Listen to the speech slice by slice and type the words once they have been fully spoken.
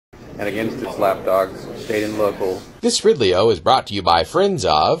and against its lapdogs, state and local. This Ridley-O is brought to you by friends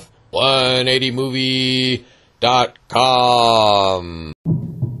of 180movie.com.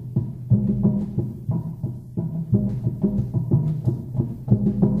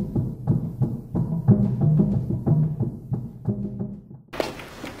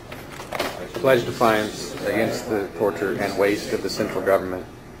 Pledge defiance against the torture and waste of the central government,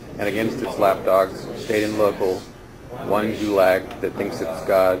 and against its lapdogs, state and local, one gulag that thinks it's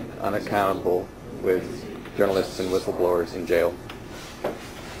God, unaccountable, with journalists and whistleblowers in jail.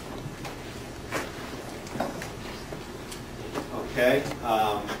 Okay,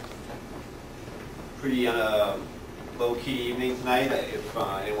 pretty low-key evening tonight. If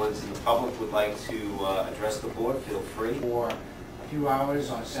anyone's in the public would like to address the board, feel free. For a few hours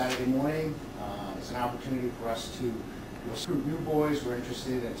on Saturday morning, it's an opportunity for us to recruit new boys who are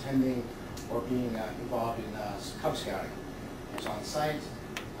interested in attending or being involved in Cub Scouting. It's on site,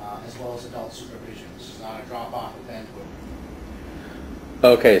 as well as adult supervision. This is not a drop-off event.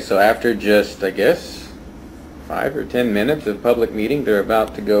 Okay, so after just, I guess, 5 or 10 minutes of public meeting, they're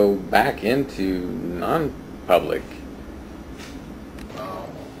about to go back into non-public.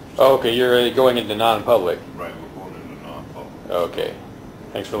 Okay, you're going into non-public. Right, we're going into non-public. Okay,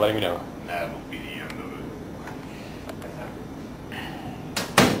 thanks for letting me know. And that'll be the end of it.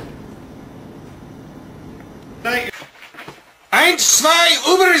 Eins, zwei,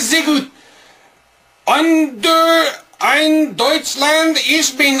 über, sehr gut. Under ein Deutschland,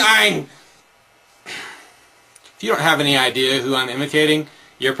 ich bin ein. If you don't have any idea who I'm imitating,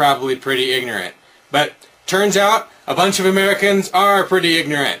 you're probably pretty ignorant. But turns out, a bunch of Americans are pretty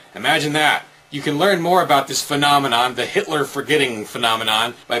ignorant. Imagine that. You can learn more about this phenomenon, the Hitler forgetting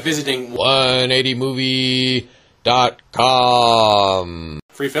phenomenon, by visiting 180movie.com.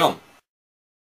 Free film.